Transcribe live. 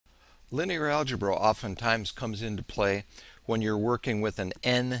Linear algebra oftentimes comes into play when you're working with an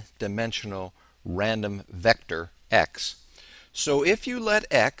n-dimensional random vector x. So if you let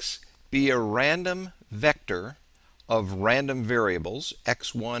x be a random vector of random variables,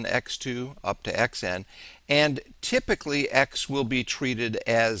 x1, x2, up to xn, and typically x will be treated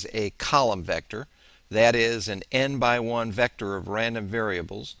as a column vector, that is an n by 1 vector of random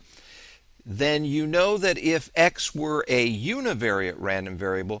variables, then you know that if x were a univariate random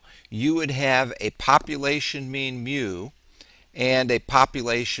variable, you would have a population mean mu and a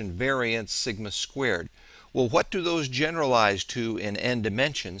population variance sigma squared. Well, what do those generalize to in n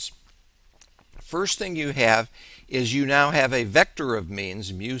dimensions? First thing you have is you now have a vector of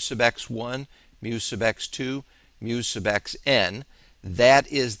means, mu sub x1, mu sub x2, mu sub xn.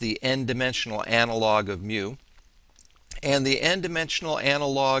 That is the n-dimensional analog of mu. And the n-dimensional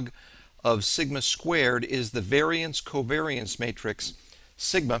analog of sigma squared is the variance covariance matrix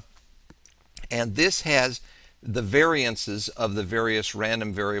sigma, and this has the variances of the various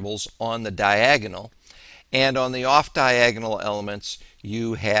random variables on the diagonal, and on the off diagonal elements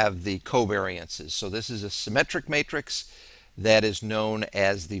you have the covariances. So this is a symmetric matrix that is known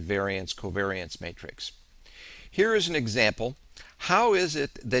as the variance covariance matrix. Here is an example. How is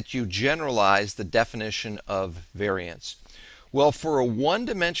it that you generalize the definition of variance? Well, for a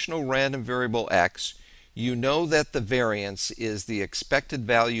one-dimensional random variable x, you know that the variance is the expected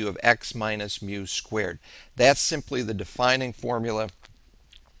value of x minus mu squared. That's simply the defining formula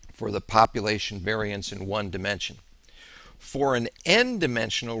for the population variance in one dimension. For an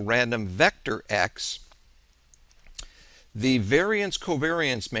n-dimensional random vector x, the variance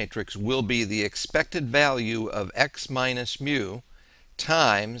covariance matrix will be the expected value of x minus mu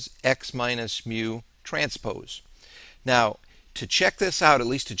times x minus mu transpose. Now, to check this out, at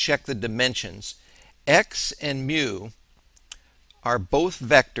least to check the dimensions, x and mu are both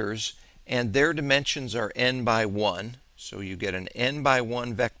vectors and their dimensions are n by 1. So you get an n by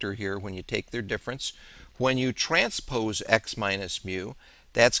 1 vector here when you take their difference. When you transpose x minus mu,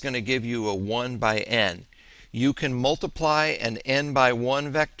 that's going to give you a 1 by n. You can multiply an n by 1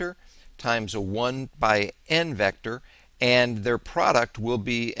 vector times a 1 by n vector, and their product will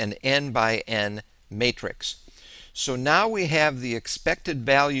be an n by n matrix. So now we have the expected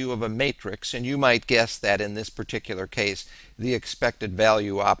value of a matrix, and you might guess that in this particular case the expected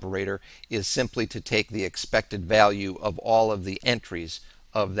value operator is simply to take the expected value of all of the entries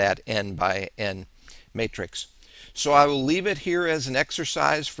of that n by n matrix. So I will leave it here as an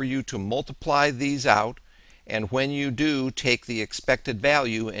exercise for you to multiply these out, and when you do, take the expected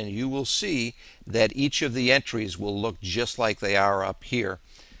value and you will see that each of the entries will look just like they are up here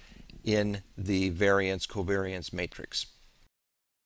in the variance covariance matrix.